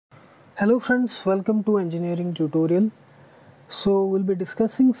Hello friends, welcome to engineering tutorial. So we'll be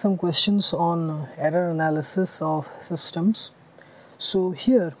discussing some questions on error analysis of systems. So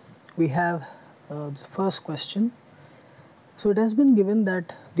here we have the first question. So it has been given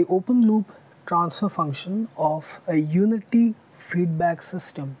that the open loop transfer function of a unity feedback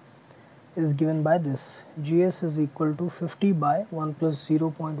system is given by this. Gs is equal to 50 by 1 plus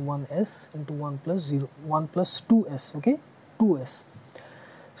 0.1s into 1 plus 2s, okay, 2s.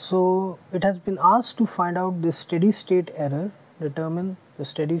 So it has been asked to find out the steady state error, determine the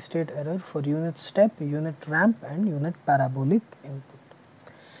steady state error for unit step, unit ramp and unit parabolic input.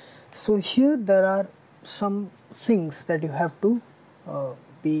 So here there are some things that you have to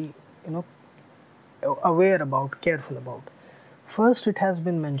be aware about, careful about. First, it has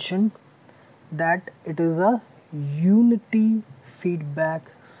been mentioned that it is a unity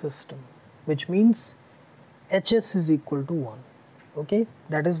feedback system, which means Hs is equal to 1. Okay,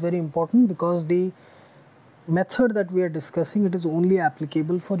 that is very important because the method that we are discussing, it is only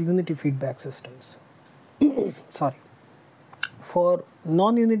applicable for unity feedback systems. Sorry. For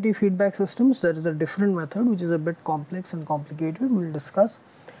non-unity feedback systems, there is a different method which is a bit complex and complicated. We will discuss.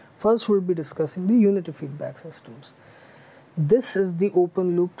 First, we will be discussing the unity feedback systems. This is the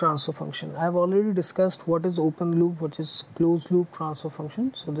open loop transfer function. I have already discussed what is open loop, what is closed loop transfer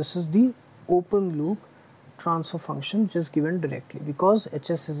function. So this is the open loop transfer function which is given directly because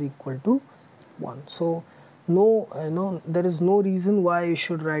Hs is equal to 1. So there is no reason why you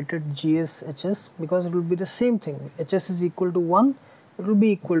should write it Gs Hs, because it will be the same thing. Hs is equal to 1, it will be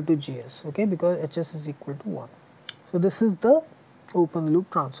equal to Gs, okay, because Hs is equal to 1. So this is the open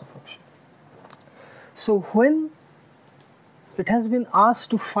loop transfer function. So when it has been asked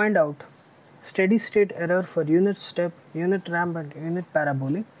to find out steady state error for unit step, unit ramp and unit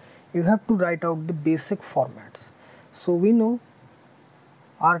parabolic, you have to write out the basic formats. So we know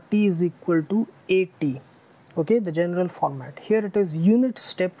RT is equal to AT, okay, the general format. Here it is unit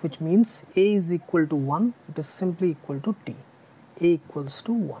step, which means A is equal to 1, it is simply equal to T, A equals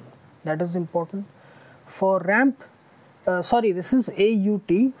to 1, that is important. For ramp, this is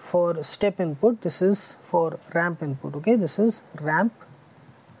AUT for step input, this is for ramp input, okay, this is ramp.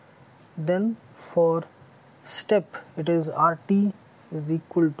 Then for step, it is RT is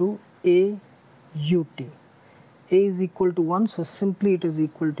equal to AUT. A is equal to 1, so simply it is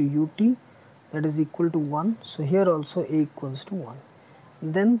equal to UT, that is equal to 1. So here also A equals to 1.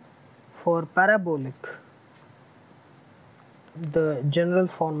 Then for parabolic, the general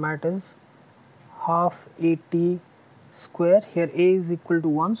format is half AT square. Here A is equal to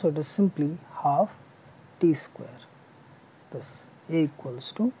 1, so it is simply half T square. This A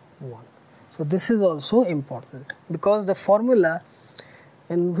equals to 1. So this is also important because the formula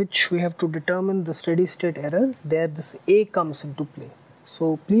in which we have to determine the steady state error, there this A comes into play.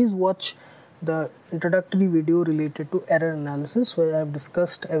 So please watch the introductory video related to error analysis where I have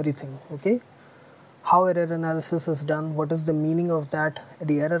discussed everything, okay, how error analysis is done, what is the meaning of that,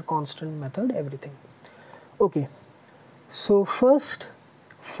 the error constant method, everything. Okay, so first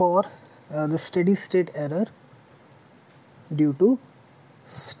for the steady state error due to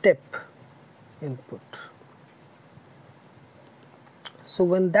step input. So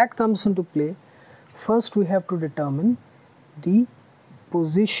when that comes into play, first we have to determine the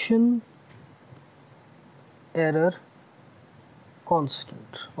position error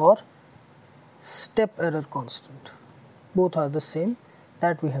constant or step error constant. Both are the same,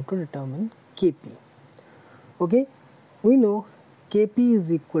 that we have to determine Kp. Okay, we know Kp is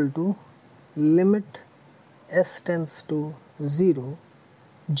equal to limit s tends to 0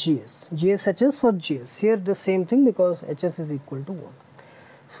 Gs, Hs or Gs. Here the same thing because Hs is equal to 1.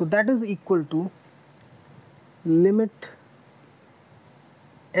 So that is equal to limit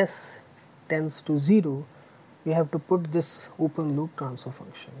s tends to 0. We have to put this open loop transfer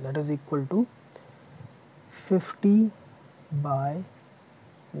function, that is equal to 50 by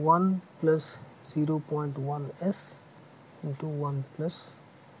 1 plus 0.1s into 1 plus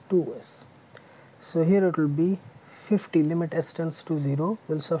 2s. So here it will be 50, limit s tends to 0,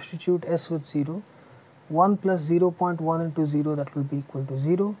 we will substitute s with 0, 1 plus 0.1 into 0, that will be equal to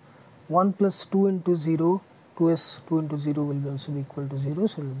 0, 1 plus 2 into 0, 2s, 2 into 0 will also be equal to 0,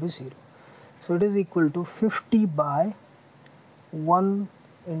 so it will be 0. So it is equal to 50 by 1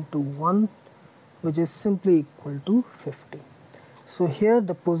 into 1, which is simply equal to 50. So here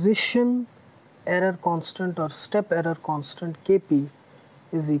the position error constant or step error constant Kp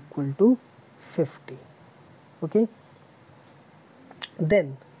is equal to 50, okay.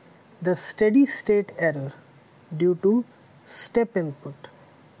 Then the steady state error due to step input,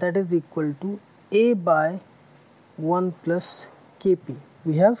 that is equal to A by 1 plus Kp.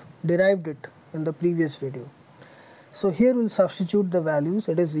 We have derived it in the previous video. So here we'll substitute the values.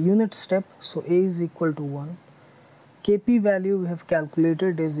 It is unit step, so A is equal to 1. Kp value we have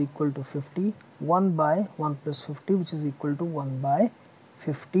calculated is equal to 50. 1 by 1 plus 50, which is equal to 1 by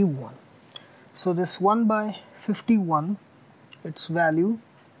 51. So this 1 by 51, its value,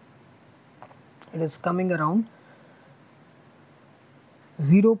 it is coming around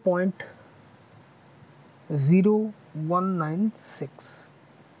 0.0196.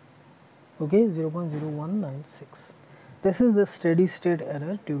 Okay, 0.0196. This is the steady state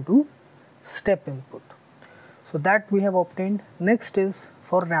error due to step input. So that we have obtained. Next is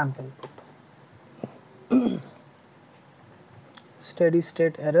for ramp input. Steady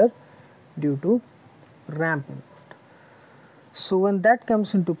state error due to ramp input. So when that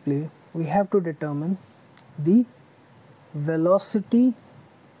comes into play, we have to determine the velocity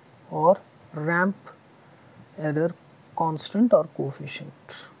or ramp error constant or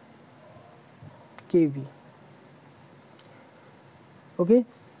coefficient, Kv. Okay,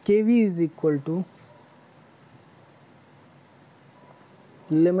 Kv is equal to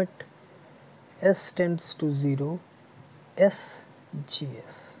limit s tends to 0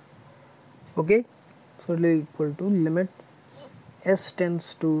 SGS. Okay, so it is equal to limit s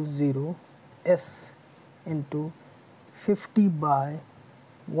tends to 0 s into 50 by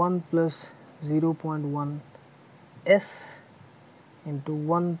 1 plus 0.1 s into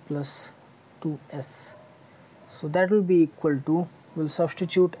 1 plus 2s. So that will be equal to, we'll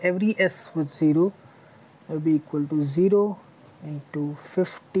substitute every s with 0, that will be equal to 0 into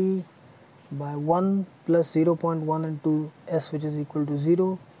 50 by 1 plus 0.1 into s, which is equal to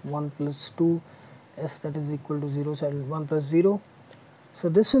 0, 1 plus 2 s, that is equal to 0, so 1 plus 0. So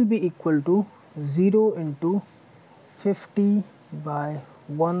this will be equal to 0 into 50 by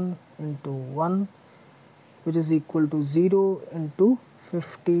 1 into 1, which is equal to 0 into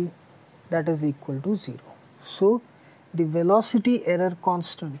 50, that is equal to 0. So the velocity error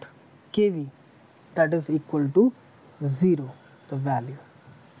constant Kv, that is equal to 0, the value.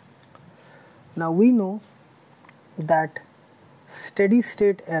 Now we know that steady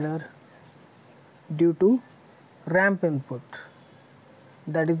state error due to ramp input,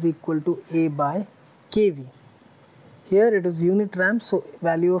 that is equal to A by Kv. Here it is unit ramp, so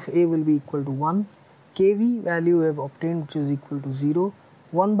value of A will be equal to 1. Kv value we have obtained, which is equal to 0.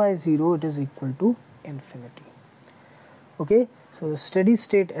 1 by 0, it is equal to infinity. Okay, so the steady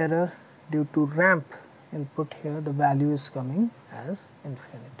state error due to ramp input, here the value is coming as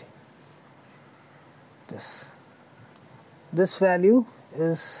infinity. This value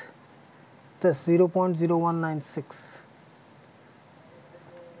is this 0.0196.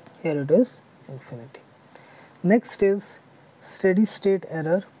 Here it is infinity. Next is steady state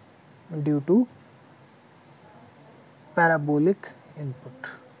error due to parabolic input.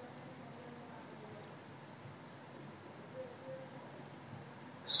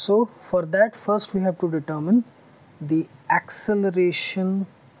 So for that, first we have to determine the acceleration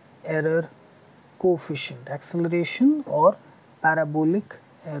error coefficient, acceleration or parabolic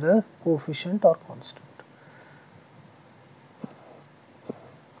error coefficient or constant,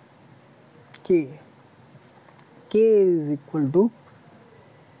 K. K is equal to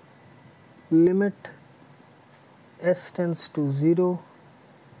limit s tends to 0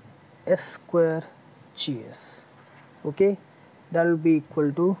 s square Gs. Okay, that will be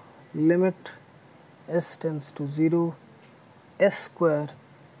equal to limit s tends to 0 s square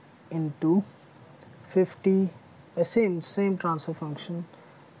into 50, same transfer function,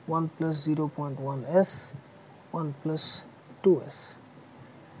 1 plus 0.1 s, 1 plus 2s.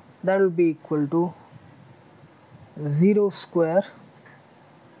 That will be equal to 0 square,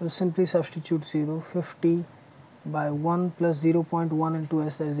 we'll simply substitute 0, 50 by 1 plus 0.1 into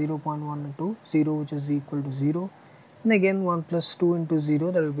s, that is 0.1 into 0, which is equal to 0, and again 1 plus 2 into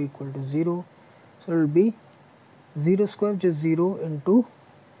 0, that will be equal to 0. So it will be 0 square, which is 0, into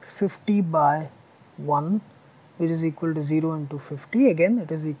 50 by 1, which is equal to 0 into 50, again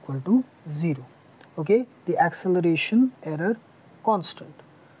it is equal to 0. Okay, the acceleration error constant.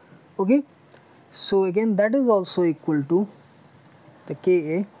 Okay, so again that is also equal to the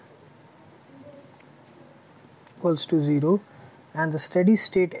Ka equals to 0, and the steady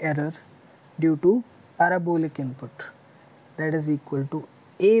state error due to parabolic input, that is equal to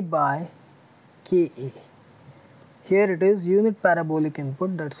A by Ka. Here it is unit parabolic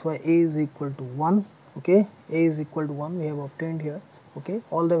input, that's why A is equal to 1. Okay, A is equal to 1 we have obtained here. Okay,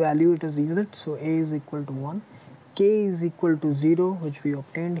 all the value it is unit, so A is equal to 1. K is equal to 0, which we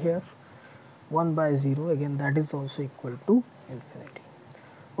obtained here. 1 by 0, again that is also equal to infinity.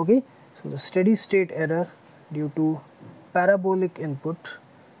 Okay, so the steady state error due to parabolic input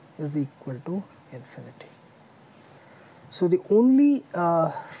is equal to infinity. So the only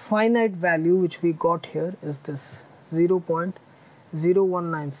finite value which we got here is this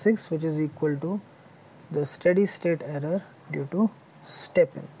 0.0196, which is equal to the steady state error due to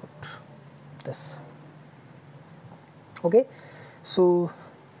step input, this. Okay, so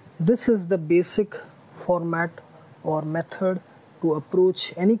this is the basic format or method to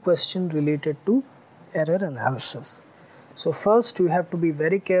approach any question related to error analysis. So first you have to be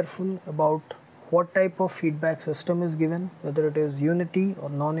very careful about what type of feedback system is given, whether it is unity or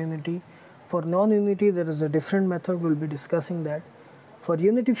non-unity. For non-unity there is a different method, we will be discussing that. For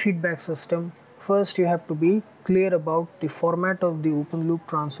unity feedback system, first you have to be clear about the format of the open loop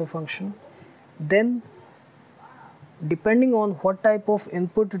transfer function. Then depending on what type of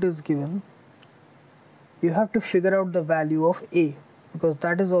input it is given, you have to figure out the value of A, because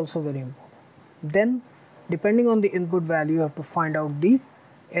that is also very important. Then depending on the input value, you have to find out the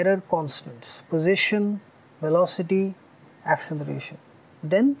error constants, position, velocity, acceleration.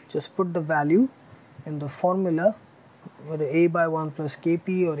 Then just put the value in the formula, whether A by 1 plus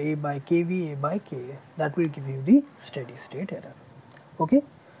Kp or A by Kv, A by Ka. That will give you the steady state error. Okay.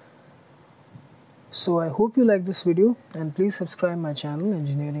 So I hope you like this video, and please subscribe my channel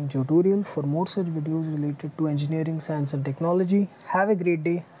Engineering Tutorial for more such videos related to engineering, science and technology. Have a great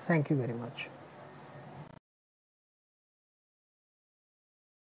day. Thank you very much.